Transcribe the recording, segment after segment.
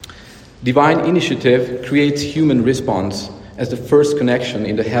Divine initiative creates human response as the first connection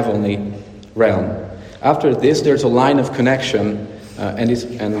in the heavenly realm. After this, there's a line of connection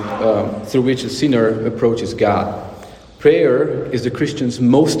through which the sinner approaches God. Prayer is the Christian's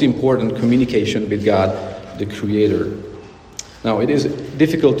most important communication with God, the Creator. Now, it is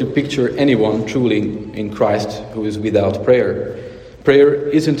difficult to picture anyone truly in Christ who is without prayer. Prayer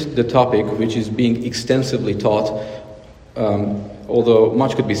isn't the topic which is being extensively taught, although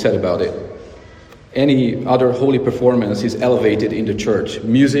much could be said about it. Any other holy performance is elevated in the church.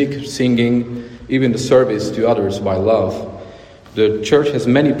 Music, singing, even the service to others by love. The church has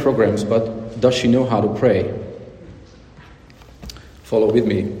many programs, but does she know how to pray? Follow with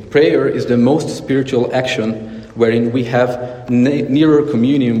me. Prayer is the most spiritual action wherein we have nearer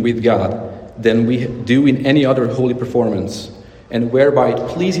communion with God than we do in any other holy performance, and whereby it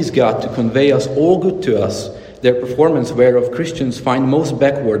pleases God to convey us all good to us, their performance whereof Christians find most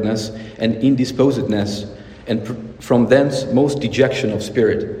backwardness and indisposedness, and from thence most dejection of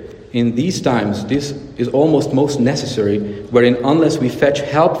spirit. In these times, this is almost most necessary, wherein unless we fetch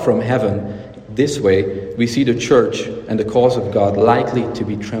help from heaven, this way we see the church and the cause of God likely to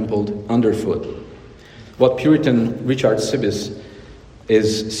be trampled underfoot. What Puritan Richard Sibbes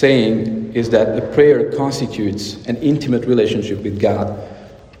is saying is that the prayer constitutes an intimate relationship with God.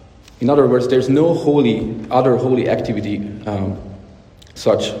 In other words, there's no other holy activity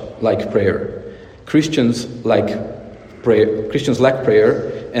such like prayer. Christians lack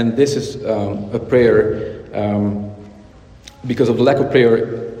prayer, and this is a prayer. Because of the lack of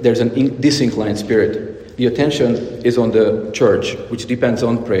prayer, there's an disinclined spirit. The attention is on the church, which depends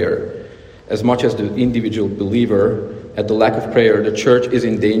on prayer. As much as the individual believer, at the lack of prayer, the church is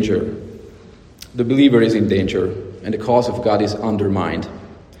in danger. The believer is in danger, and the cause of God is undermined.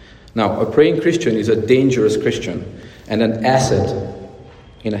 Now, a praying Christian is a dangerous Christian and an asset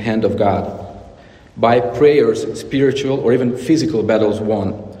in the hand of God. By prayers, spiritual or even physical battles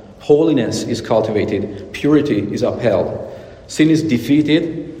won. Holiness is cultivated. Purity is upheld. Sin is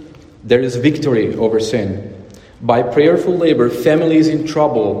defeated. There is victory over sin. By prayerful labor, families in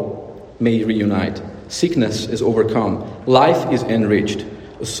trouble may reunite. Sickness is overcome. Life is enriched.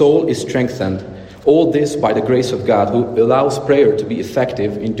 A soul is strengthened. All this by the grace of God, who allows prayer to be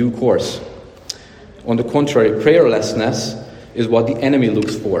effective in due course. On the contrary, prayerlessness is what the enemy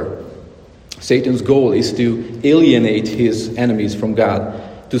looks for. Satan's goal is to alienate his enemies from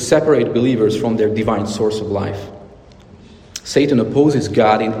God, to separate believers from their divine source of life. Satan opposes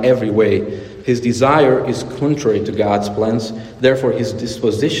God in every way. His desire is contrary to God's plans. Therefore, his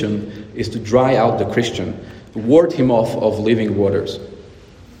disposition is to dry out the Christian, to ward him off of living waters.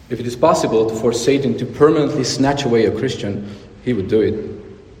 If it is possible for Satan to permanently snatch away a Christian, he would do it.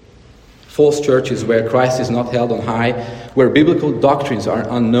 False churches where Christ is not held on high, where biblical doctrines are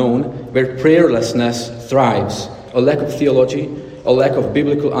unknown, where prayerlessness thrives, a lack of theology, a lack of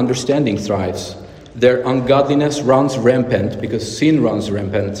biblical understanding thrives. Their ungodliness runs rampant because sin runs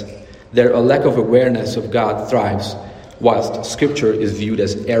rampant. Their lack of awareness of God thrives, whilst Scripture is viewed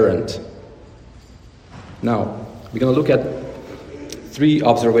as errant. Now, we're going to look at 3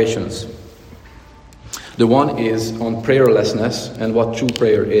 observations. The one is on prayerlessness and what true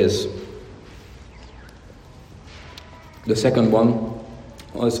prayer is. The second one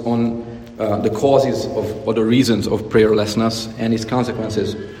is on the causes of, or the reasons of prayerlessness and its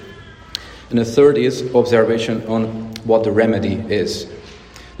consequences. And the third is observation on what the remedy is.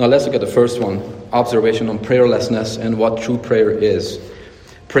 Now let's look at the first one, observation on prayerlessness and what true prayer is.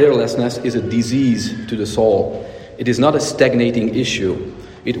 Prayerlessness is a disease to the soul. It is not a stagnating issue.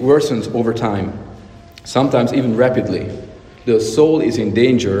 It worsens over time, sometimes even rapidly. The soul is in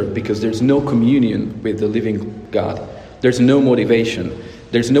danger because there's no communion with the living God. There's no motivation.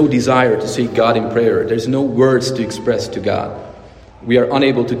 There's no desire to seek God in prayer. There's no words to express to God. We are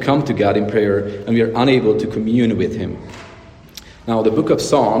unable to come to God in prayer, and we are unable to commune with Him. Now, the book of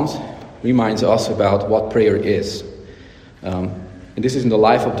Psalms reminds us about what prayer is. And this is in the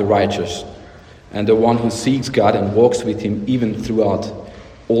life of the righteous and the one who seeks God and walks with Him even throughout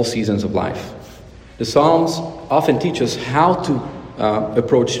all seasons of life. The Psalms often teach us how to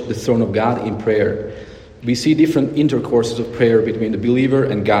approach the throne of God in prayer. We see different intercourses of prayer between the believer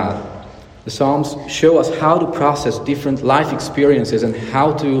and God. The Psalms show us how to process different life experiences and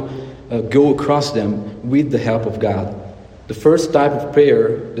how to go across them with the help of God. The first type of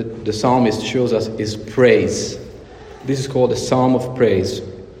prayer that the psalmist shows us is praise. This is called a psalm of praise.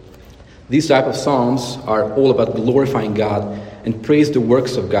 These type of psalms are all about glorifying God and praise the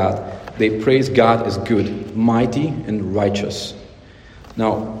works of God. They praise God as good, mighty, and righteous.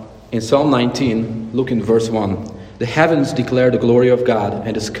 Now, in Psalm 19, look in verse 1. The heavens declare the glory of God,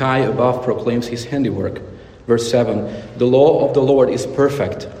 and the sky above proclaims his handiwork. Verse 7, the law of the Lord is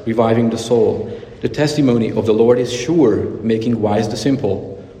perfect, reviving the soul. The testimony of the Lord is sure, making wise the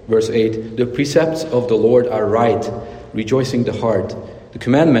simple. Verse 8, the precepts of the Lord are right, rejoicing the heart. The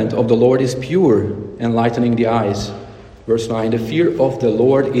commandment of the Lord is pure, enlightening the eyes. Verse 9, the fear of the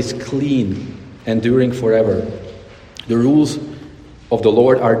Lord is clean, enduring forever. The rules of the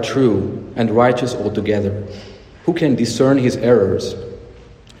Lord are true and righteous altogether. Who can discern his errors?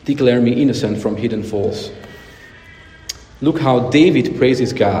 Declare me innocent from hidden faults. Look how David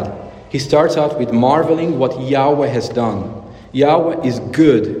praises God. He starts out with marveling what Yahweh has done. Yahweh is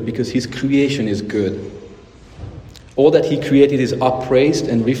good because his creation is good. All that he created is upraised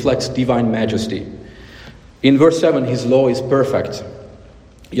and reflects divine majesty. In verse 7, his law is perfect.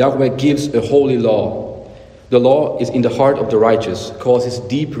 Yahweh gives a holy law. The law is in the heart of the righteous, causes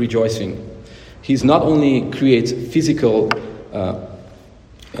deep rejoicing. He not only creates physical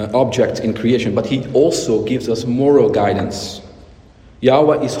objects in creation, but he also gives us moral guidance.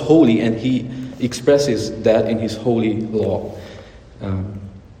 Yahweh is holy, and he expresses that in his holy law.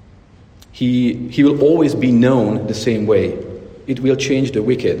 He will always be known the same way. It will change the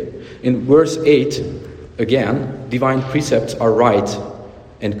wicked. In verse 8, again, divine precepts are right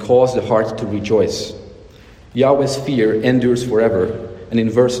and cause the heart to rejoice. Yahweh's fear endures forever. And in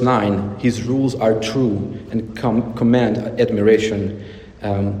verse 9, his rules are true and command admiration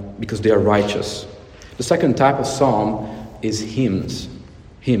because they are righteous. The second type of psalm is hymns.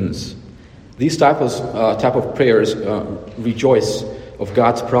 Hymns. These type of prayers rejoice of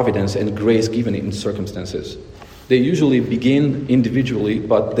God's providence and grace given in circumstances. They usually begin individually,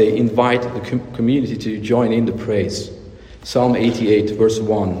 but they invite the community to join in the praise. Psalm 88, verse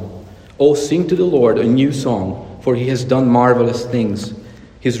 1. Oh, sing to the Lord a new song, for he has done marvelous things.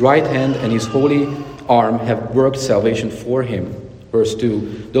 His right hand and his holy arm have worked salvation for him. Verse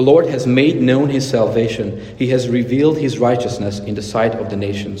 2, the Lord has made known his salvation. He has revealed his righteousness in the sight of the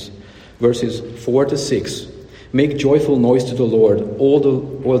nations. Verses 4 to 6, make joyful noise to the Lord, all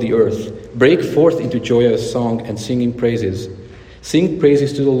the earth. Break forth into joyous song and singing praises. Sing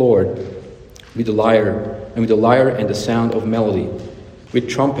praises to the Lord with the lyre and the sound of melody. With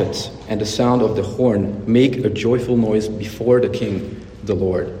trumpets and the sound of the horn, make a joyful noise before the King, the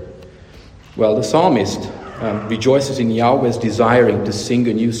Lord. Well, the psalmist rejoices in Yahweh's desiring to sing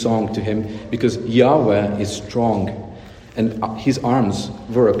a new song to him because Yahweh is strong and his arms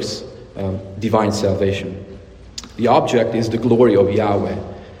works divine salvation. The object is the glory of Yahweh.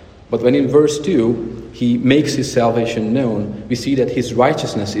 But when in verse 2 he makes his salvation known, we see that his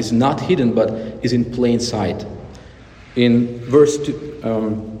righteousness is not hidden but is in plain sight. In verses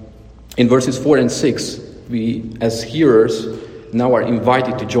 4 and 6, we as hearers now are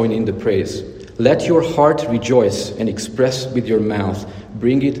invited to join in the praise. Let your heart rejoice and express with your mouth.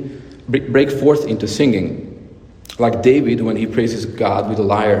 Break forth into singing. Like David when he praises God with a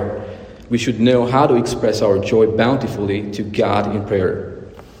lyre, we should know how to express our joy bountifully to God in prayer.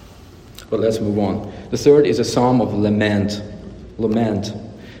 But let's move on. The third is a psalm of lament. Lament.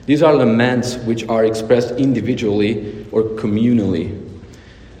 These are laments which are expressed individually or communally.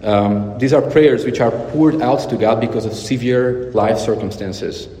 These are prayers which are poured out to God because of severe life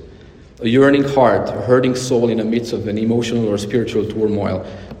circumstances. A yearning heart, a hurting soul in the midst of an emotional or spiritual turmoil.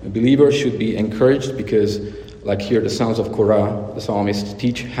 A believer should be encouraged because, like here, the sons of Korah, the psalmist,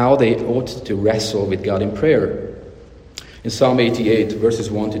 teach how they ought to wrestle with God in prayer. In Psalm 88, verses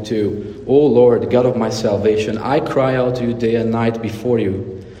 1 to 2, O Lord, God of my salvation, I cry out to you day and night before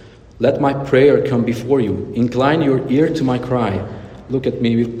you. Let my prayer come before you. Incline your ear to my cry. Look at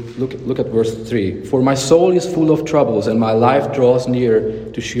me. Look at verse 3. For my soul is full of troubles, and my life draws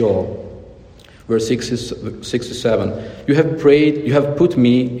near to Sheol. Verse 6 to 7. You have put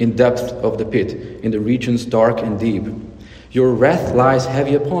me in depth of the pit, in the regions dark and deep. Your wrath lies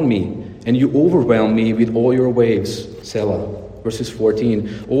heavy upon me, and you overwhelm me with all your waves. Selah. Verses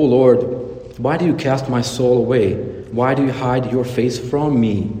 14. O Lord, why do you cast my soul away? Why do you hide your face from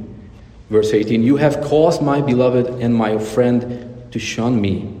me? Verse 18. You have caused my beloved and my friend to shun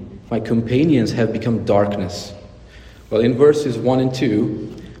me. My companions have become darkness. Well, in verses 1 and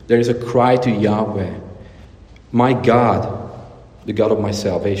 2, there is a cry to Yahweh. My God, the God of my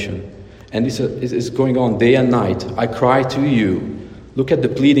salvation. And this is going on day and night. I cry to you. Look at the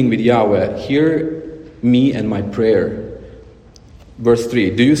pleading with Yahweh. Hear me and my prayer. Verse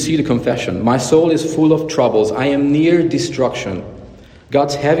 3, do you see the confession? My soul is full of troubles. I am near destruction.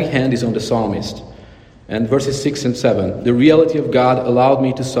 God's heavy hand is on the psalmist. And verses 6 and 7, the reality of God allowed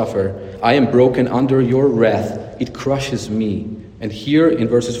me to suffer. I am broken under your wrath. It crushes me. And here in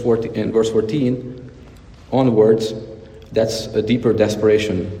verse 14, onwards, that's a deeper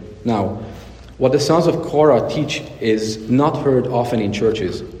desperation. Now, what the sons of Korah teach is not heard often in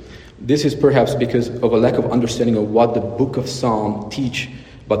churches. This is perhaps because of a lack of understanding of what the book of Psalm teach,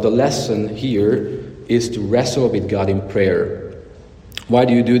 but the lesson here is to wrestle with God in prayer. Why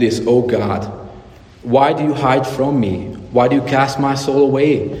do you do this, O God? Why do you hide from me? Why do you cast my soul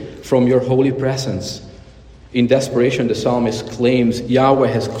away from your holy presence? In desperation, the psalmist claims, Yahweh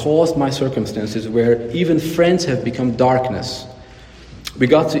has caused my circumstances where even friends have become darkness. We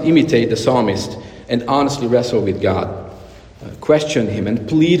got to imitate the psalmist and honestly wrestle with God. Question him and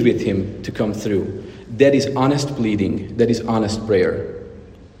plead with him to come through. That is honest pleading. That is honest prayer.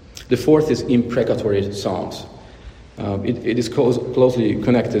 The fourth is imprecatory psalms. It is closely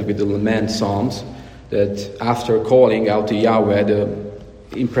connected with the lament psalms, that after calling out to Yahweh, the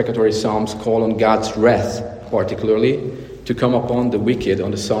imprecatory psalms call on God's wrath, particularly, to come upon the wicked,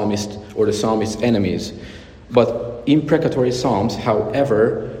 on the psalmist or the psalmist's enemies. But imprecatory psalms,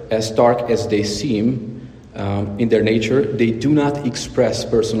 however, as dark as they seem in their nature, they do not express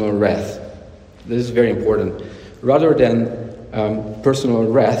personal wrath. This is very important. Rather than personal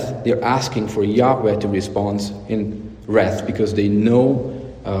wrath, they're asking for Yahweh to respond in wrath, because they know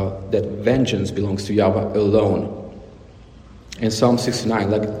that vengeance belongs to Yahweh alone. In Psalm 69,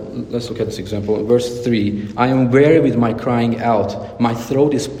 let's look at this example. In verse 3, I am weary with my crying out. My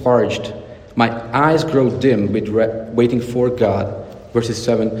throat is parched. My eyes grow dim with waiting for God. Verses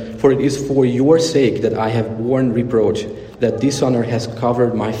 7, for it is for your sake that I have borne reproach, that dishonor has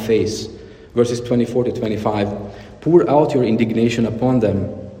covered my face. Verses 24 to 25, pour out your indignation upon them,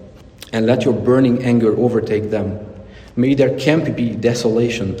 and let your burning anger overtake them. May their camp be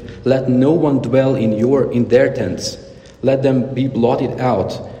desolation. Let no one dwell in their tents. Let them be blotted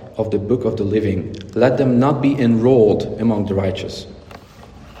out of the book of the living. Let them not be enrolled among the righteous.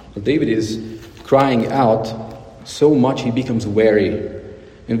 David is crying out so much he becomes weary.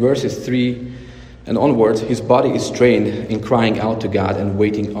 In verses 3 and onwards, his body is strained in crying out to God and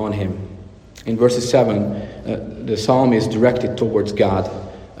waiting on him. In verses 7, the psalm is directed towards God.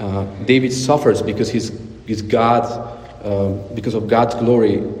 David suffers because because of God's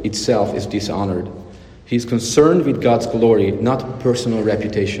glory itself is dishonored. He's concerned with God's glory, not personal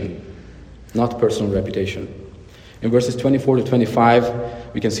reputation. Not personal reputation. In verses 24 to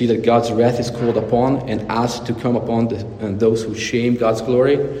 25, we can see that God's wrath is called upon and asked to come upon those who shame God's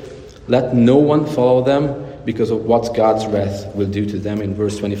glory. Let no one follow them because of what God's wrath will do to them in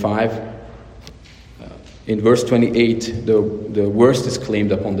verse 25. In verse 28, the worst is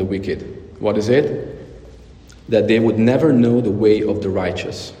claimed upon the wicked. What is it? That they would never know the way of the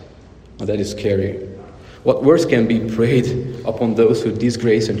righteous. Now, that is scary. What worse can be prayed upon those who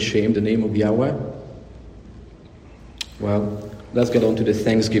disgrace and shame the name of Yahweh? Well, let's get on to the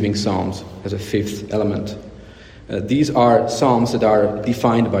Thanksgiving Psalms as a fifth element. These are Psalms that are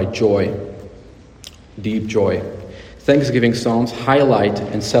defined by joy, deep joy. Thanksgiving Psalms highlight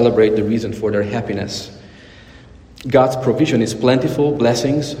and celebrate the reason for their happiness. God's provision is plentiful.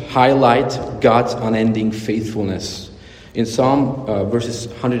 Blessings highlight God's unending faithfulness. In Psalm verses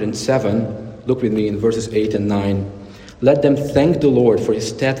 107, look with me in verses 8 and 9. Let them thank the Lord for his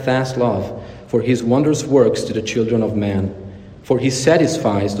steadfast love, for his wondrous works to the children of man. For he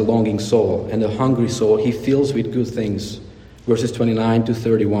satisfies the longing soul, and the hungry soul he fills with good things. Verses 29 to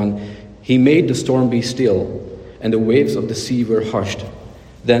 31. He made the storm be still, and the waves of the sea were hushed.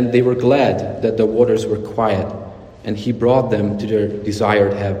 Then they were glad that the waters were quiet, and he brought them to their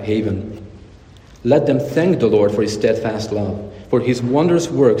desired haven. Let them thank the Lord for his steadfast love, for his wondrous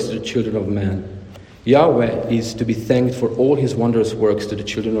works to the children of man. Yahweh is to be thanked for all his wondrous works to the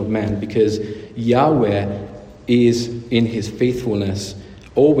children of man, because Yahweh is, in his faithfulness,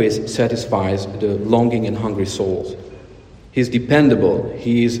 always satisfies the longing and hungry souls. He's dependable.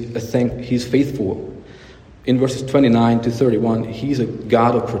 He's faithful. In verses 29 to 31, he's a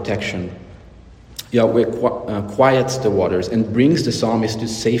God of protection. Yahweh quiets the waters and brings the psalmist to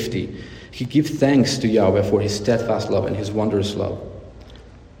safety. He gives thanks to Yahweh for his steadfast love and his wondrous love.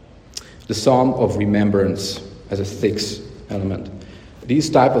 The Psalm of Remembrance as a sixth element. These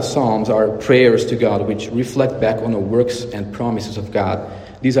type of psalms are prayers to God which reflect back on the works and promises of God.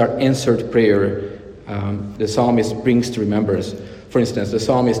 These are answered prayer the psalmist brings to remembrance. For instance, the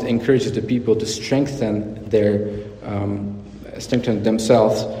psalmist encourages the people to strengthen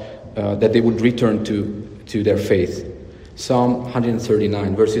themselves, that they would return to their faith. Psalm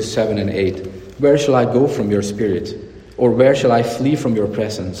 139, verses 7 and 8. Where shall I go from your spirit? Or where shall I flee from your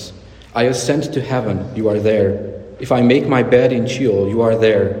presence? I ascend to heaven, you are there. If I make my bed in Sheol, you are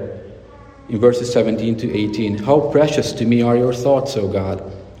there. In verses 17 to 18, how precious to me are your thoughts, O God.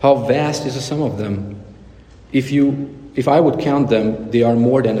 How vast is the sum of them. If I would count them, they are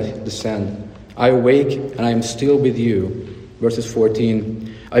more than the sand. I awake and I am still with you. Verses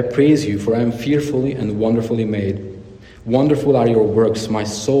 14, I praise you, for I am fearfully and wonderfully made. Wonderful are your works, my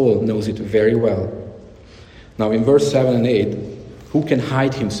soul knows it very well. Now in verse 7 and 8, who can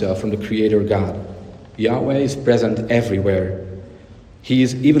hide himself from the Creator God? Yahweh is present everywhere. He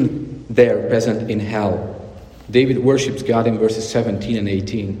is even there, present in hell. David worships God in verses 17 and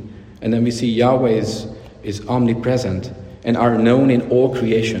 18. And then we see Yahweh is omnipresent and are known in all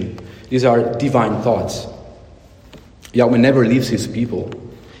creation. These are divine thoughts. Yahweh never leaves his people.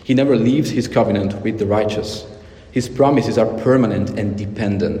 He never leaves his covenant with the righteous. His promises are permanent and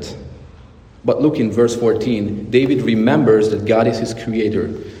dependent. But look in verse 14. David remembers that God is his creator,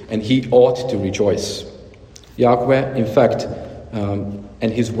 and he ought to rejoice. Yahweh, in fact,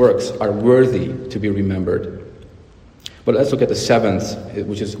 and his works are worthy to be remembered. But let's look at the seventh,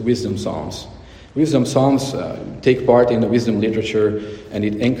 which is wisdom psalms. Wisdom psalms take part in the wisdom literature, and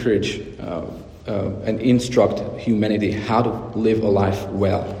it encourage and instruct humanity how to live a life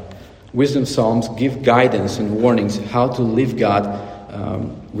well. Wisdom psalms give guidance and warnings how to live God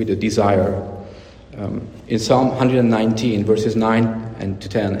with a desire. In Psalm 119, verses 9 and to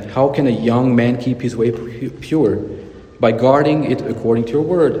 10, how can a young man keep his way pure? By guarding it according to your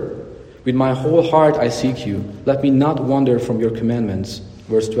word. With my whole heart I seek you. Let me not wander from your commandments.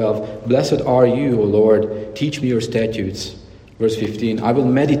 Verse 12, blessed are you, O Lord. Teach me your statutes. Verse 15, I will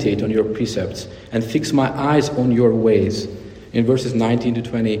meditate on your precepts and fix my eyes on your ways. In verses 19 to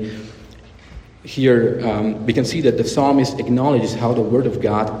 20, here we can see that the psalmist acknowledges how the word of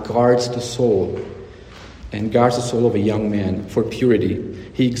God guards the soul and guards the soul of a young man for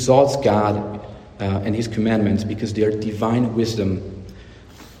purity. He exalts God and his commandments because they are divine wisdom,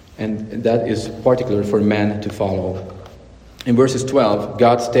 and that is particular for man to follow. In verses 12,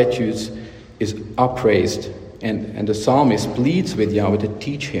 God's statutes is upraised, and the psalmist pleads with Yahweh to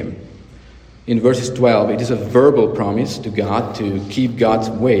teach him. In verses 12, it is a verbal promise to God to keep God's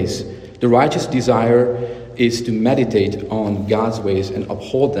ways. The righteous desire is to meditate on God's ways and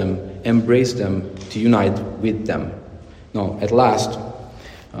uphold them, embrace them, to unite with them. Now, at last,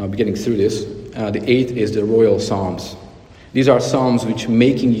 beginning through this, the eighth is the royal psalms. These are psalms which,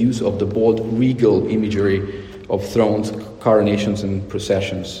 making use of the bold regal imagery of thrones, coronations, and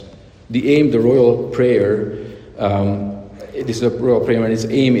processions. The royal prayer, it is a royal prayer, and its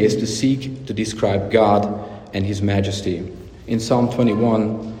aim is to seek to describe God and his majesty. In Psalm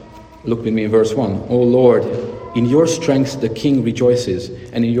 21, look with me in verse 1. O Lord, in your strength the king rejoices,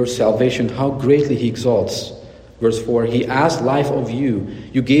 and in your salvation how greatly he exalts. Verse 4, he asked life of you,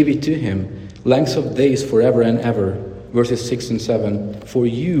 you gave it to him, length of days forever and ever. Verses 6 and 7, for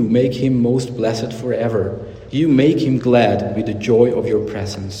you make him most blessed forever. You make him glad with the joy of your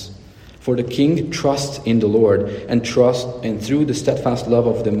presence. For the king trusts in the Lord, and through the steadfast love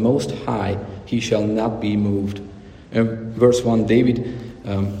of the Most High, he shall not be moved. And verse 1, David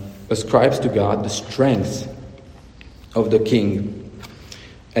ascribes to God the strength of the king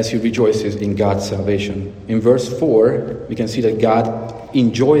as he rejoices in God's salvation. In verse 4, we can see that God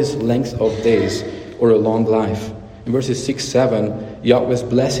enjoys length of days or a long life. In verses 6, 7, Yahweh's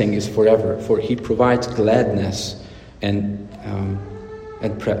blessing is forever, for he provides gladness and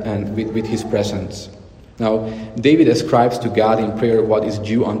with his presence. Now, David ascribes to God in prayer what is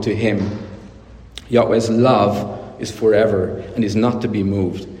due unto him. Yahweh's love is forever and is not to be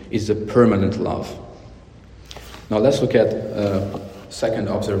moved. It's a permanent love. Now let's look at a second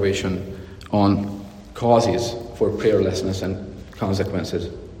observation on causes for prayerlessness and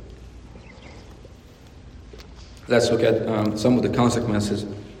consequences. Let's look at some of the consequences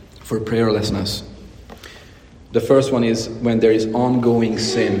for prayerlessness. The first one is when there is ongoing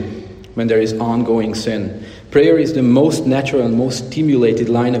sin. When there is ongoing sin. Prayer is the most natural and most stimulated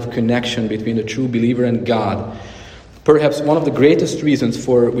line of connection between the true believer and God. Perhaps one of the greatest reasons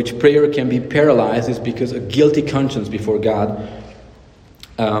for which prayer can be paralyzed is because a guilty conscience before God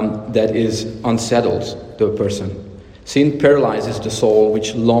that is unsettles the person. Sin paralyzes the soul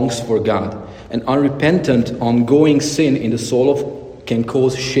which longs for God. An unrepentant, ongoing sin in the soul can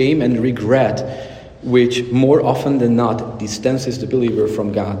cause shame and regret, which more often than not distances the believer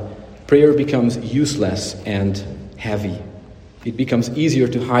from God. Prayer becomes useless and heavy. It becomes easier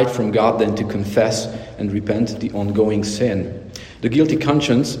to hide from God than to confess and repent the ongoing sin. The guilty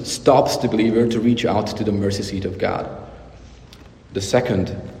conscience stops the believer to reach out to the mercy seat of God. The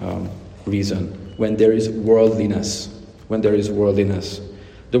second reason, when there is worldliness. When there is worldliness.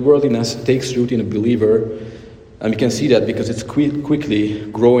 The worldliness takes root in a believer, and we can see that because it's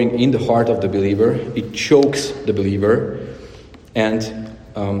quickly growing in the heart of the believer. It chokes the believer and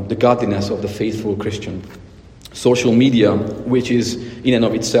the godliness of the faithful Christian. Social media, which is in and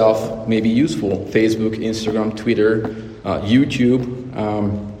of itself maybe useful, Facebook, Instagram, Twitter, YouTube,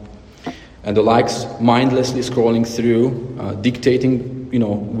 and the likes, mindlessly scrolling through, dictating,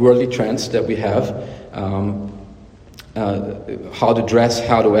 worldly trends that we have, how to dress,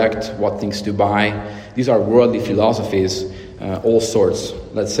 how to act, what things to buy. These are worldly philosophies, all sorts.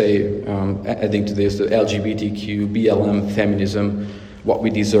 Let's say, adding to this, the LGBTQ, BLM, feminism, what we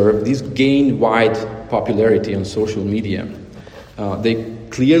deserve. These gain wide popularity on social media. They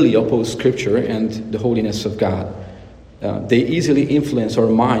clearly oppose Scripture and the holiness of God. They easily influence our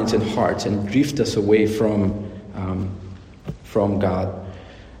minds and hearts and drift us away from God,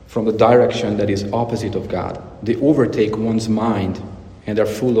 from the direction that is opposite of God. They overtake one's mind and are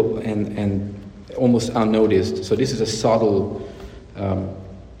full of and almost unnoticed. So this is a subtle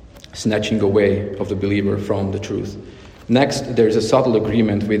snatching away of the believer from the truth. Next, there is a subtle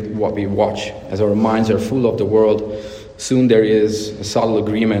agreement with what we watch. As our minds are full of the world, soon there is a subtle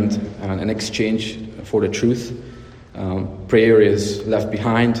agreement and an exchange for the truth. Prayer is left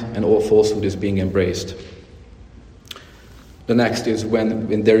behind and all falsehood is being embraced. The next is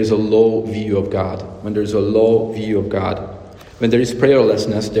when there is a low view of God. When there is a low view of God. When there is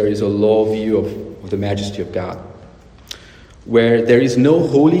prayerlessness, there is a low view of the majesty of God. Where there is no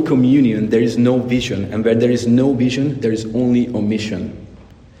holy communion, there is no vision. And where there is no vision, there is only omission.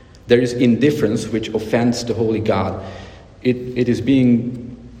 There is indifference which offends the holy God. It is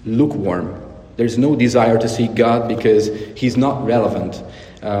being lukewarm. There is no desire to see God because He's not relevant.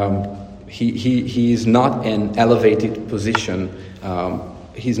 He is not an elevated position.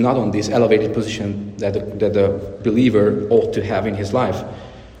 He's not on this elevated position that the believer ought to have in his life.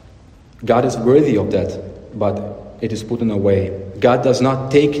 God is worthy of that, but it is put away. God does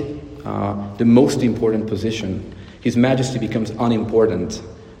not take the most important position. His majesty becomes unimportant,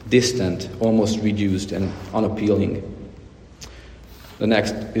 distant, almost reduced, and unappealing. The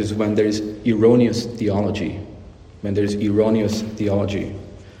next is when there is erroneous theology. When there is erroneous theology.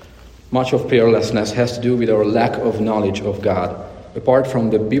 Much of prayerlessness has to do with our lack of knowledge of God. Apart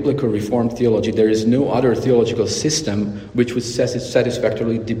from the biblical Reformed theology, there is no other theological system which would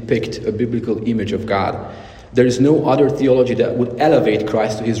satisfactorily depict a biblical image of God. There is no other theology that would elevate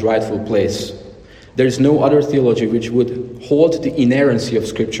Christ to his rightful place. There is no other theology which would hold the inerrancy of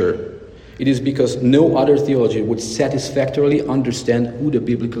Scripture. It is because no other theology would satisfactorily understand who the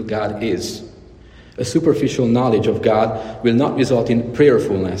biblical God is. A superficial knowledge of God will not result in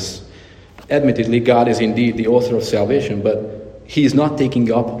prayerfulness. Admittedly, God is indeed the author of salvation, but He is not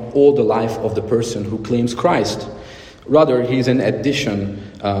taking up all the life of the person who claims Christ. Rather, He is an addition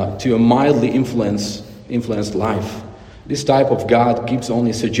to a mildly influenced life. This type of God gives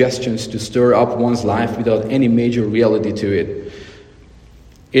only suggestions to stir up one's life without any major reality to it.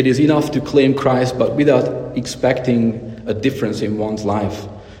 It is enough to claim Christ, but without expecting a difference in one's life.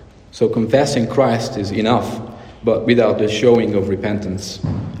 So confessing Christ is enough, but without the showing of repentance.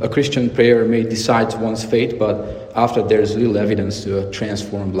 A Christian prayer may decide one's fate, but after there is little evidence to a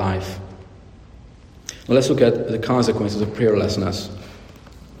transformed life. Now let's look at the consequences of prayerlessness.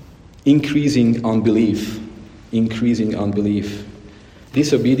 Increasing unbelief.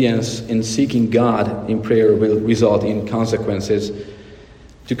 Disobedience in seeking God in prayer will result in consequences.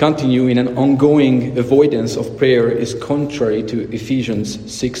 To continue in an ongoing avoidance of prayer is contrary to Ephesians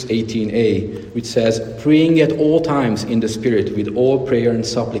 6:18a, which says, praying at all times in the Spirit with all prayer and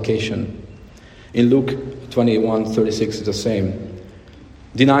supplication. In Luke 21:36 is the same.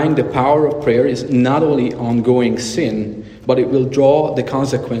 Denying the power of prayer is not only ongoing sin, but it will draw the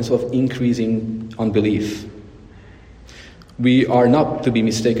consequence of increasing unbelief. We are not to be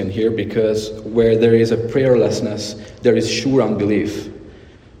mistaken here, because where there is a prayerlessness, there is sure unbelief.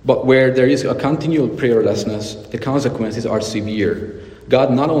 But where there is a continual prayerlessness, the consequences are severe.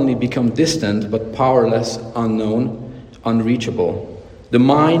 God not only becomes distant, but powerless, unknown, unreachable. The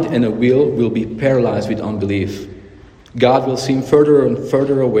mind and the will be paralyzed with unbelief. God will seem further and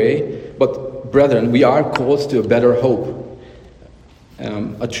further away, but brethren, we are called to a better hope.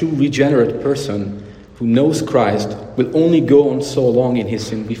 A true regenerate person who knows Christ will only go on so long in his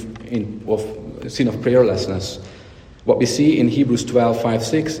sin of prayerlessness. What we see in Hebrews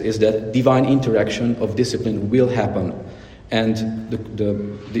 12:5-6 is that divine interaction of discipline will happen, and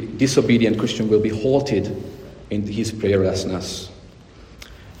the disobedient Christian will be halted in his prayerlessness.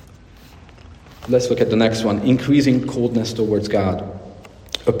 Let's look at the next one, increasing coldness towards God.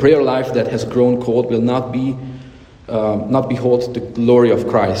 A prayer life that has grown cold will not behold the glory of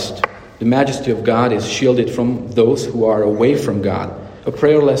Christ. The majesty of God is shielded from those who are away from God. A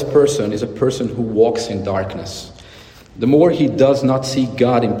prayerless person is a person who walks in darkness. The more he does not seek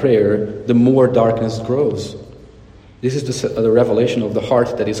God in prayer, the more darkness grows. This is the revelation of the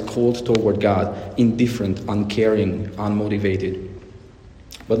heart that is cold toward God, indifferent, uncaring, unmotivated.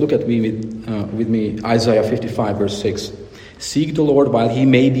 But look at me with me, Isaiah 55, verse 6. Seek the Lord while he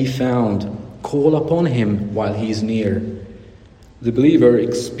may be found. Call upon him while he is near. The believer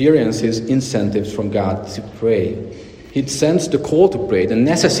experiences incentives from God to pray. He sends the call to pray, the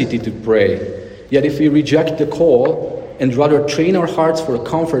necessity to pray. Yet if we reject the call and rather train our hearts for a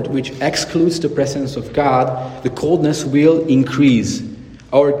comfort which excludes the presence of God, the coldness will increase.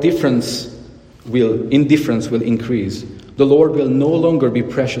 Our indifference will increase. The Lord will no longer be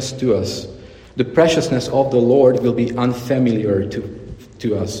precious to us. The preciousness of the Lord will be unfamiliar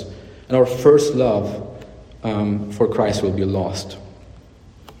to us. And our first love for Christ will be lost.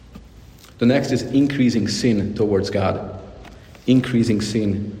 The next is increasing sin towards God. Increasing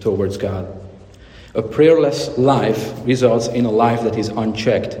sin towards God. A prayerless life results in a life that is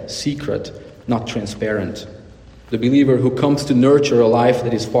unchecked, secret, not transparent. The believer who comes to nurture a life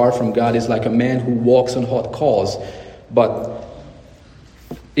that is far from God is like a man who walks on hot coals, but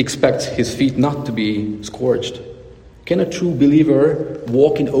expects his feet not to be scorched. Can a true believer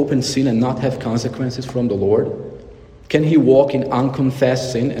walk in open sin and not have consequences from the Lord? Can he walk in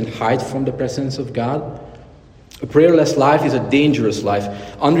unconfessed sin and hide from the presence of God? A prayerless life is a dangerous life.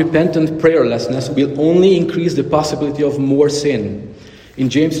 Unrepentant prayerlessness will only increase the possibility of more sin. In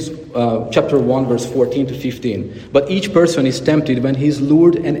James chapter 1, verse 14 to 15, but each person is tempted when he is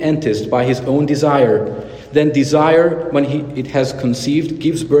lured and enticed by his own desire. Then desire, when it has conceived,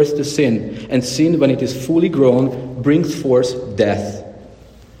 gives birth to sin, and sin, when it is fully grown, brings forth death.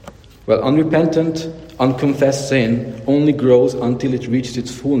 Well, unrepentant, unconfessed sin only grows until it reaches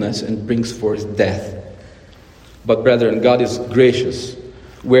its fullness and brings forth death. But brethren, God is gracious.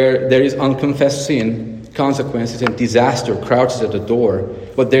 Where there is unconfessed sin, consequences and disaster crouches at the door.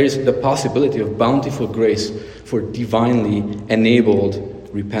 But there is the possibility of bountiful grace for divinely enabled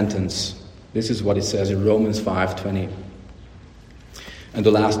repentance. This is what it says in Romans 5:20. And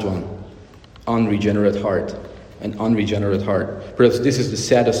the last one, unregenerate heart. An unregenerate heart. Perhaps this is the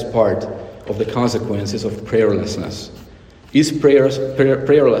saddest part of the consequences of prayerlessness. Is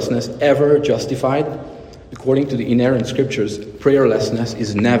prayerlessness ever justified? According to the inerrant scriptures, prayerlessness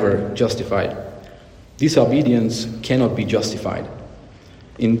is never justified. Disobedience cannot be justified.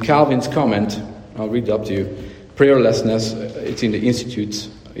 In Calvin's comment, I'll read it up to you, prayerlessness, it's in the Institutes,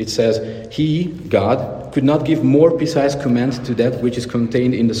 it says, He, God, could not give more precise command to that which is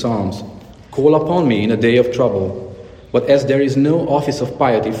contained in the Psalms. Call upon me in a day of trouble. But as there is no office of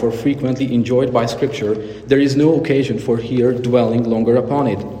piety for frequently enjoyed by Scripture, there is no occasion for here dwelling longer upon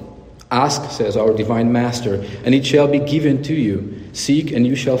it. Ask, says our divine Master, and it shall be given to you. Seek, and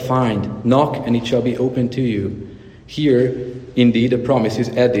you shall find. Knock, and it shall be opened to you. Here, indeed, a promise is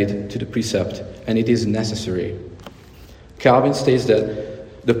added to the precept, and it is necessary. Calvin states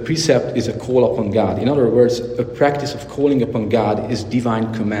that the precept is a call upon God. In other words, a practice of calling upon God is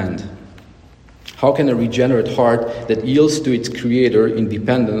divine command. How can a regenerate heart that yields to its Creator in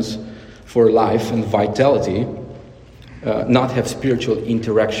dependence for life and vitality not have spiritual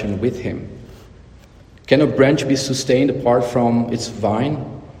interaction with Him? Can a branch be sustained apart from its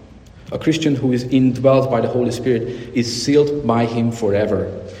vine? A Christian who is indwelt by the Holy Spirit is sealed by Him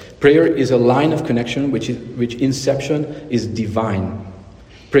forever. Prayer is a line of connection which inception is divine.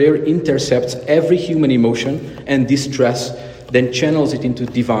 Prayer intercepts every human emotion and distress, then channels it into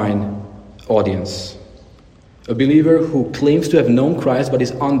divine audience. A believer who claims to have known Christ but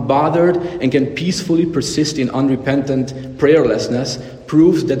is unbothered and can peacefully persist in unrepentant prayerlessness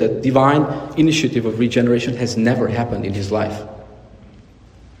proves that the divine initiative of regeneration has never happened in his life.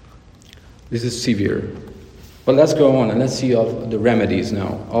 This is severe. But let's go on and let's see the remedies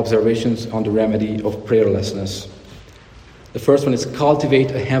now. Observations on the remedy of prayerlessness. The first one is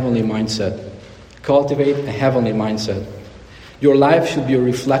cultivate a heavenly mindset. Cultivate a heavenly mindset. Your life should be a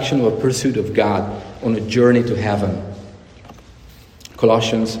reflection of a pursuit of God on a journey to heaven.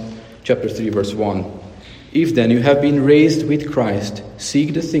 Colossians chapter 3, verse 1. If then you have been raised with Christ,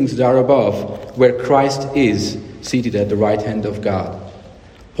 seek the things that are above, where Christ is, seated at the right hand of God.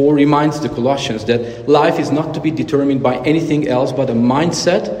 Paul reminds the Colossians that life is not to be determined by anything else but a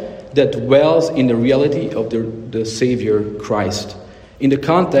mindset that dwells in the reality of the Savior Christ. In the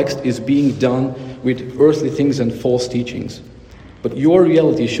context is being done with earthly things and false teachings. But your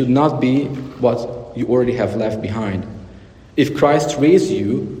reality should not be what you already have left behind. If Christ raised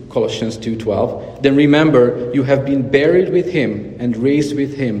you, Colossians 2:12, then remember you have been buried with Him and raised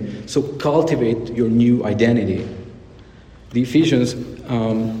with Him. So cultivate your new identity. The Ephesians,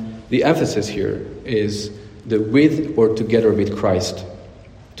 the emphasis here is the with or together with Christ.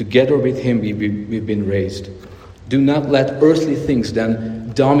 Together with Him we've been raised. Do not let earthly things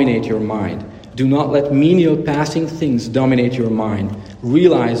then dominate your mind. Do not let menial passing things dominate your mind.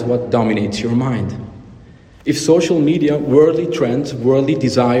 Realize what dominates your mind. If social media, worldly trends, worldly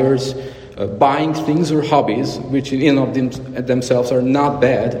desires, buying things or hobbies, which in and of themselves are not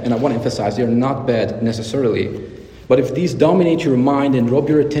bad, and I want to emphasize they are not bad necessarily, but if these dominate your mind and rob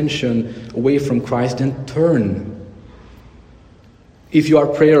your attention away from Christ, then turn. If you are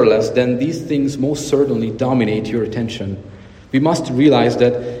prayerless, then these things most certainly dominate your attention. We must realize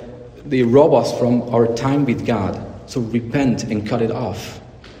that they rob us from our time with God. So repent and cut it off.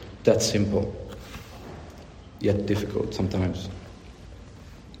 That's simple, yet difficult sometimes.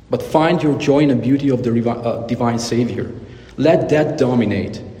 But find your joy in the beauty of the divine Savior. Let that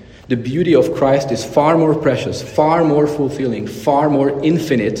dominate. The beauty of Christ is far more precious, far more fulfilling, far more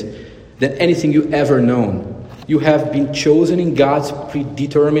infinite than anything you ever known. You have been chosen in God's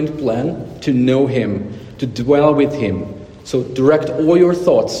predetermined plan to know Him, to dwell with Him. So direct all your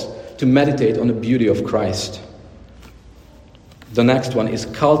thoughts to meditate on the beauty of Christ. The next one is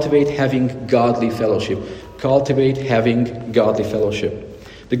cultivate having godly fellowship. Cultivate having godly fellowship.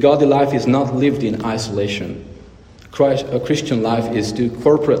 The godly life is not lived in isolation. A Christian life is to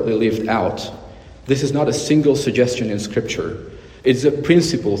corporately lived out. This is not a single suggestion in Scripture. It's a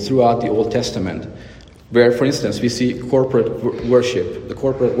principle throughout the Old Testament, where, for instance, we see corporate worship, the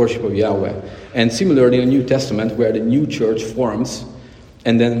corporate worship of Yahweh. And similarly in the New Testament, where the new church forms,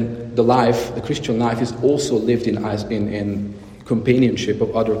 and then the Christian life is also lived in companionship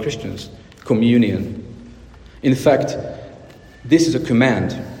of other Christians, communion. In fact, this is a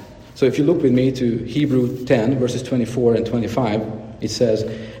command. So if you look with me to Hebrew 10, verses 24 and 25, it says,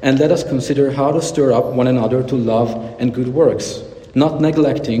 "And let us consider how to stir up one another to love and good works, not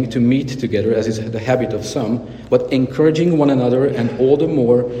neglecting to meet together as is the habit of some, but encouraging one another, and all the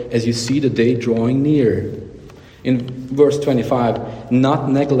more as you see the day drawing near." In verse 25,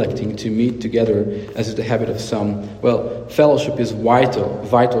 not neglecting to meet together as is the habit of some. Well, fellowship is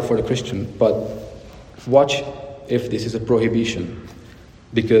vital for the Christian, but watch if this is a prohibition.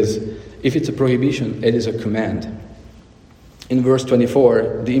 Because if it's a prohibition, it is a command. In verse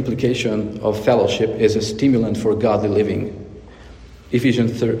 24, the implication of fellowship is a stimulant for godly living.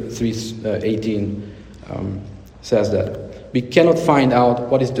 Ephesians 3:18 says that. We cannot find out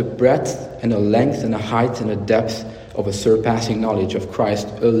what is the breadth and the length and the height and the depth of a surpassing knowledge of Christ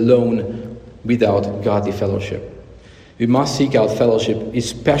alone without godly fellowship. We must seek out fellowship,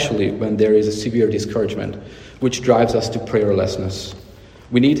 especially when there is a severe discouragement, which drives us to prayerlessness.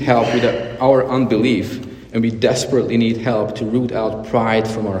 We need help with our unbelief, and we desperately need help to root out pride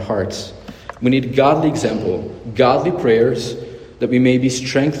from our hearts. We need godly example, godly prayers, that we may be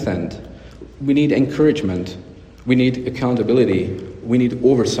strengthened. We need encouragement. We need accountability. We need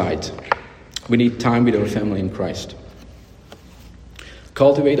oversight. We need time with our family in Christ.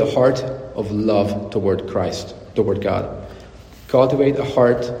 Cultivate a heart of love toward Christ, toward God. Cultivate a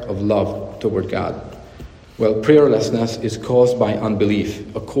heart of love toward God. Well, prayerlessness is caused by unbelief,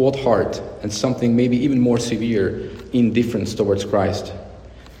 a cold heart, and something maybe even more severe, indifference towards Christ.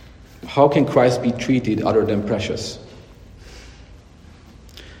 How can Christ be treated other than precious?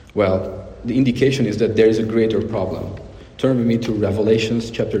 Well, the indication is that there is a greater problem. Turn with me to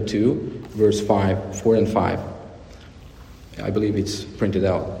Revelations chapter 2, verse 4 and 5. I believe it's printed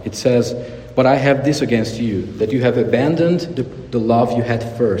out. It says, "But I have this against you, that you have abandoned the love you had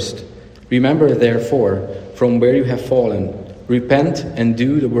first. Remember, therefore, from where you have fallen, repent and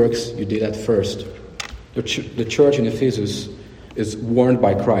do the works you did at first." The church in Ephesus is warned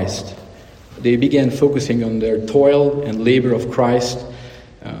by Christ. They began focusing on their toil and labor of Christ,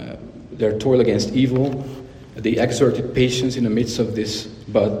 their toil against evil. They exerted patience in the midst of this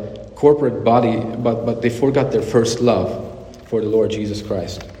but they forgot their first love for the Lord Jesus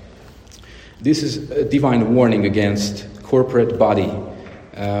Christ. This is a divine warning against corporate body,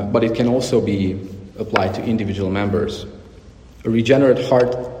 but it can also be applied to individual members. A regenerate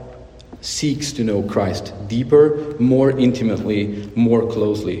heart seeks to know Christ deeper, more intimately, more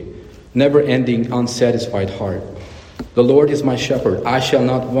closely. Never-ending, unsatisfied heart. "The Lord is my shepherd, I shall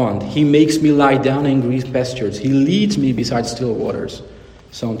not want. He makes me lie down in green pastures. He leads me beside still waters."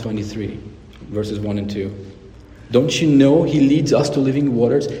 Psalm 23, verses 1 and 2. Don't you know He leads us to living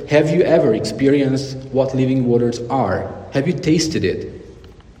waters? Have you ever experienced what living waters are? Have you tasted it?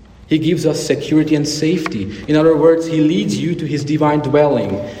 He gives us security and safety. In other words, He leads you to His divine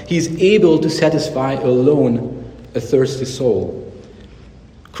dwelling. He is able to satisfy alone a thirsty soul.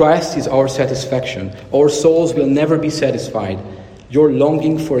 Christ is our satisfaction. Our souls will never be satisfied. Your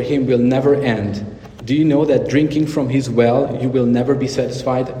longing for Him will never end. Do you know that drinking from His well, you will never be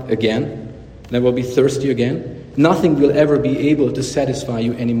satisfied again? Never be thirsty again? Nothing will ever be able to satisfy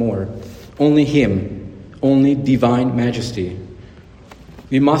you anymore. Only Him, only divine majesty.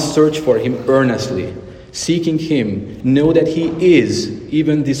 We must search for Him earnestly, seeking Him. Know that He is,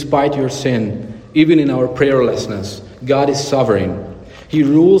 even despite your sin, even in our prayerlessness. God is sovereign. He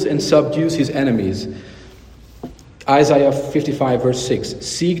rules and subdues His enemies. Isaiah 55 verse 6.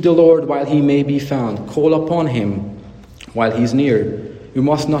 Seek the Lord while He may be found. Call upon Him while He is near. We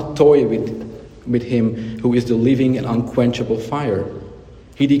must not toy with Him who is the living and unquenchable fire.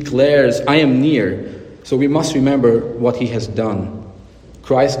 He declares, I am near. So we must remember what He has done.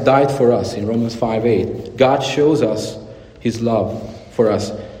 Christ died for us in Romans 5:8. God shows us His love for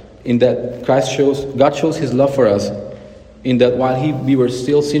us. In that God shows His love for us in that while we were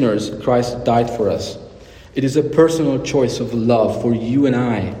still sinners, Christ died for us. It is a personal choice of love for you and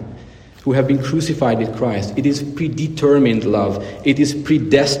I who have been crucified with Christ. It is predetermined love. It is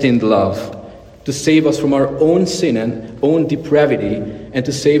predestined love to save us from our own sin and own depravity and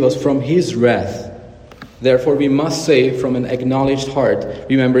to save us from His wrath. Therefore, we must say from an acknowledged heart,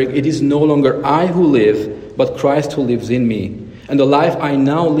 remembering it is no longer I who live, but Christ who lives in me. And the life I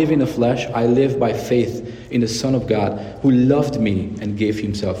now live in the flesh, I live by faith in the Son of God, who loved me and gave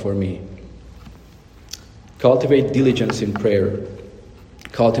Himself for me. Cultivate diligence in prayer.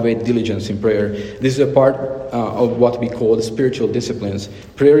 Cultivate diligence in prayer. This is a part of what we call the spiritual disciplines.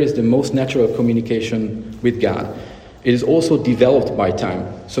 Prayer is the most natural communication with God. It is also developed by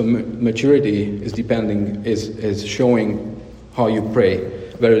time. So maturity is showing how you pray,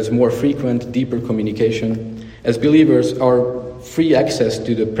 whether it's more frequent, deeper communication. As believers, our free access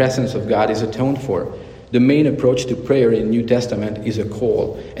to the presence of God is atoned for. The main approach to prayer in the New Testament is a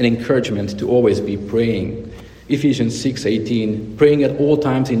call, an encouragement to always be praying. Ephesians 6:18, praying at all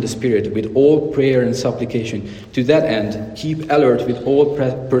times in the Spirit, with all prayer and supplication. To that end, keep alert with all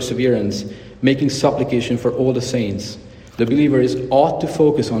perseverance, making supplication for all the saints. The believer ought to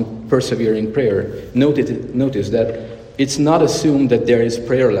focus on persevering prayer. Notice that it's not assumed that there is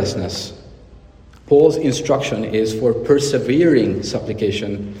prayerlessness. Paul's instruction is for persevering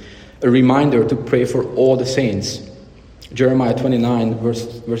supplication, a reminder to pray for all the saints. Jeremiah 29,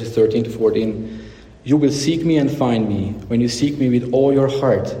 verses 13 to 14. You will seek me and find me when you seek me with all your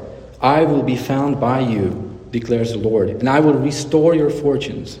heart. I will be found by you, declares the Lord, and I will restore your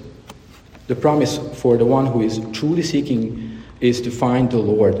fortunes. The promise for the one who is truly seeking is to find the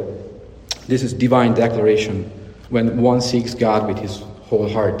Lord. This is divine declaration when one seeks God with his whole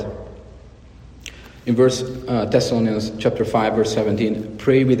heart. In Thessalonians chapter 5, verse 17,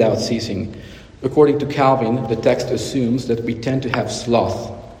 pray without ceasing. According to Calvin, the text assumes that we tend to have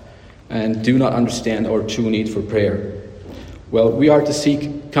sloth and do not understand our true need for prayer. Well, we are to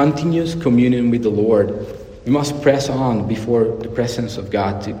seek continuous communion with the Lord. We must press on before the presence of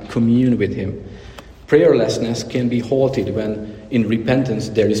God to commune with Him. Prayerlessness can be halted when in repentance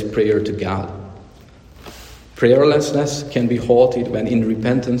there is prayer to God. Prayerlessness can be halted when in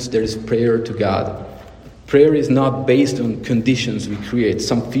repentance there is prayer to God. Prayer is not based on conditions we create,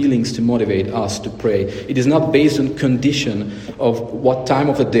 some feelings to motivate us to pray. It is not based on condition of what time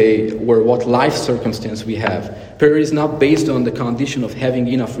of the day or what life circumstance we have. Prayer is not based on the condition of having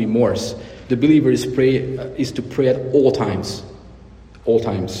enough remorse. The believer is to pray at all times. All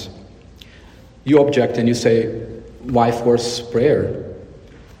times. You object and you say, why force prayer?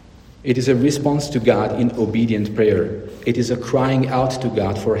 It is a response to God in obedient prayer. It is a crying out to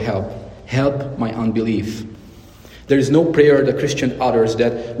God for help. Help my unbelief. There is no prayer the Christian utters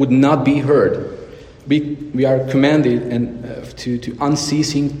that would not be heard. We are commanded to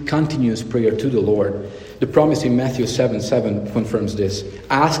unceasing, continuous prayer to the Lord. The promise in Matthew 7:7 confirms this.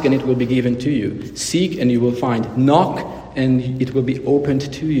 Ask and it will be given to you. Seek and you will find. Knock and it will be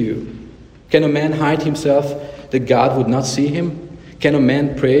opened to you. Can a man hide himself that God would not see him? Can a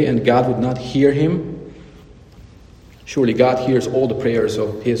man pray and God would not hear him? Surely God hears all the prayers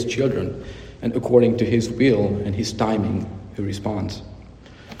of His children, and according to His will and His timing, He responds.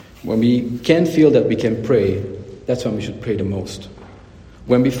 When we can feel that we can pray, that's when we should pray the most.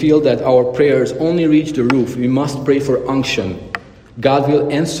 When we feel that our prayers only reach the roof, we must pray for unction. God will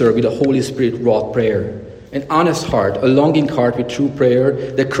answer with a Holy Spirit-wrought prayer. An honest heart, a longing heart with true prayer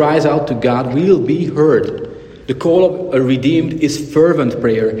that cries out to God will be heard. The call of a redeemed is fervent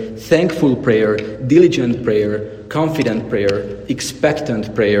prayer, thankful prayer, diligent prayer, confident prayer,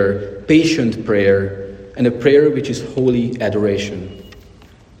 expectant prayer, patient prayer, and a prayer which is holy adoration.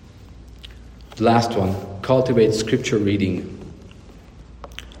 The last one, cultivate scripture reading.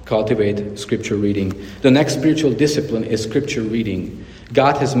 Cultivate scripture reading. The next spiritual discipline is scripture reading.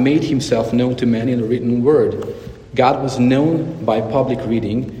 God has made Himself known to man in the written word. God was known by public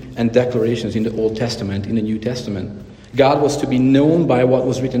reading, and declarations in the Old Testament, in the New Testament. God was to be known by what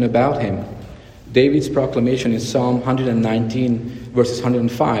was written about him. David's proclamation in Psalm 119, verses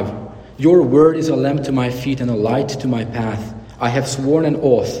 105, "Your word is a lamp to my feet and a light to my path. I have sworn an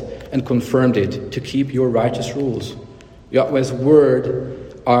oath and confirmed it to keep your righteous rules." Yahweh's word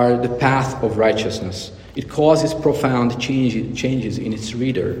are the path of righteousness. It causes profound changes in its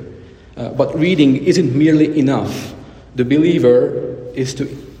reader. But reading isn't merely enough. The believer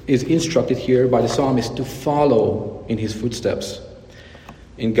is instructed here by the psalmist to follow in his footsteps,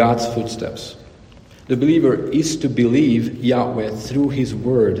 in God's footsteps. The believer is to believe Yahweh through his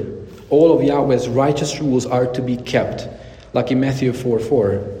word. All of Yahweh's righteous rules are to be kept, like in Matthew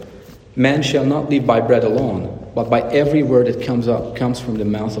 4:4. "Man shall not live by bread alone, but by every word that comes from the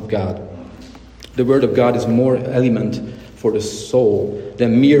mouth of God." The word of God is more aliment for the soul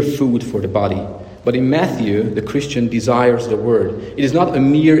than mere food for the body. But in Matthew, the Christian desires the word. It is not a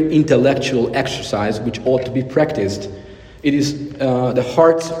mere intellectual exercise which ought to be practiced. It is the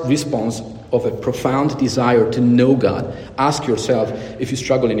heart's response of a profound desire to know God. Ask yourself, if you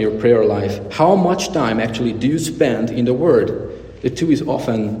struggle in your prayer life, how much time actually do you spend in the Word? The two is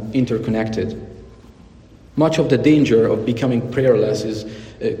often interconnected. Much of the danger of becoming prayerless is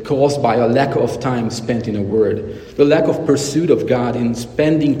caused by a lack of time spent in a Word. The lack of pursuit of God in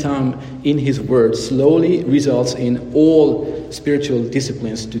spending time in His Word slowly results in all spiritual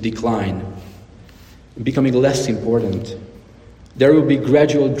disciplines to decline, becoming less important. There will be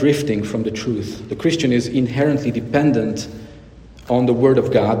gradual drifting from the truth. The Christian is inherently dependent on the Word of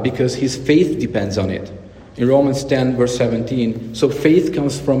God because his faith depends on it. In Romans 10, verse 17, "So faith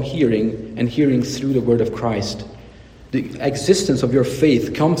comes from hearing, and hearing through the word of Christ." The existence of your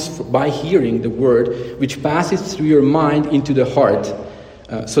faith comes by hearing the word, which passes through your mind into the heart,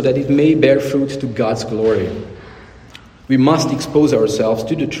 so that it may bear fruit to God's glory. We must expose ourselves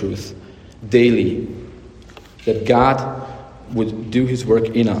to the truth daily, that God would do his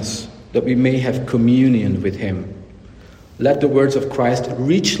work in us, that we may have communion with him. Let the words of Christ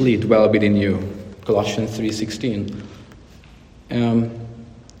richly dwell within you. Colossians 3:16.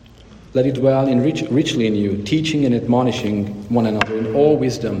 Let it dwell richly in you, teaching and admonishing one another in all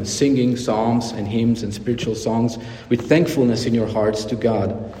wisdom, singing psalms and hymns and spiritual songs with thankfulness in your hearts to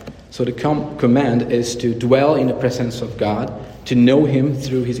God. So the command is to dwell in the presence of God, to know him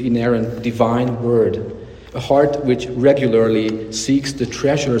through his inerrant divine word. A heart which regularly seeks the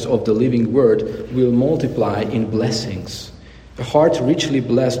treasures of the living word will multiply in blessings. A heart richly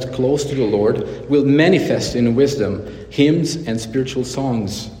blessed close to the Lord will manifest in wisdom, hymns, and spiritual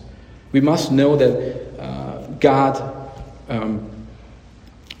songs. We must know that God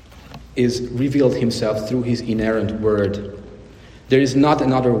is revealed himself through his inerrant word. There is not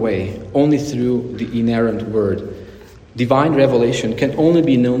another way, only through the inerrant word. Divine revelation can only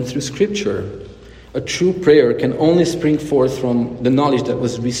be known through Scripture. A true prayer can only spring forth from the knowledge that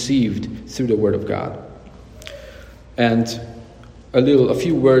was received through the Word of God. And a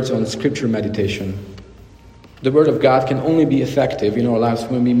few words on Scripture meditation. The Word of God can only be effective in our lives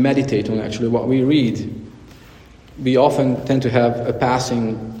when we meditate on actually what we read. We often tend to have a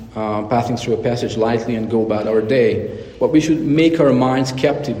passing through a passage lightly and go about our day. But we should make our minds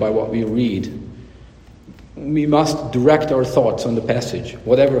captive by what we read. We must direct our thoughts on the passage,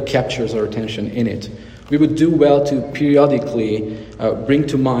 whatever captures our attention in it. We would do well to periodically bring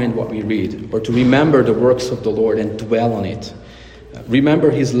to mind what we read, or to remember the works of the Lord and dwell on it. Remember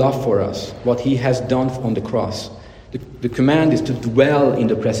his love for us, what he has done on the cross. The command is to dwell in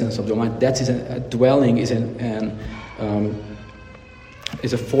the presence of the Almighty. That is dwelling is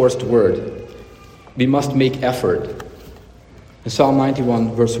a forced word. We must make effort. In Psalm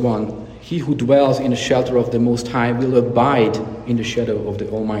 91, verse 1, "He who dwells in the shelter of the Most High will abide in the shadow of the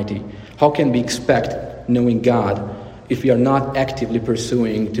Almighty." How can we expect knowing God if we are not actively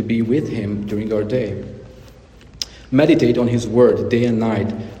pursuing to be with him during our day? Meditate on his word day and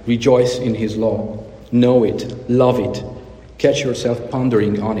night. Rejoice in his law. Know it. Love it. Catch yourself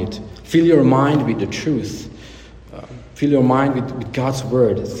pondering on it. Fill your mind with the truth. Fill your mind with God's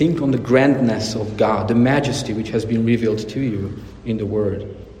word. Think on the grandness of God, the majesty which has been revealed to you in the word.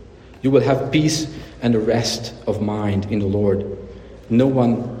 You will have peace and a rest of mind in the Lord.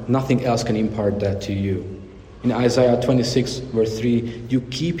 Nothing else can impart that to you. In Isaiah 26, verse 3, "You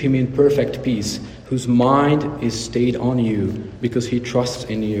keep him in perfect peace, whose mind is stayed on you, because he trusts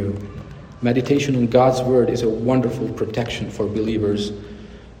in you." Meditation on God's word is a wonderful protection for believers.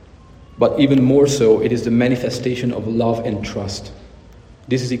 But even more so, it is the manifestation of love and trust.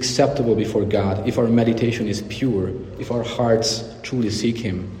 This is acceptable before God if our meditation is pure, if our hearts truly seek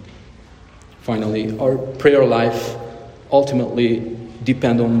him. Finally, our prayer life ultimately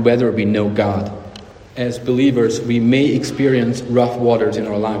depend on whether we know God. As believers, we may experience rough waters in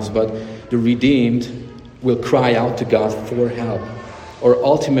our lives, but the redeemed will cry out to God for help. Our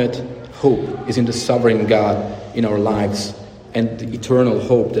ultimate hope is in the sovereign God in our lives and the eternal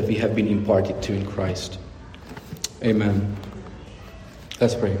hope that we have been imparted to in Christ. Amen.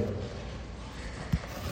 Let's pray.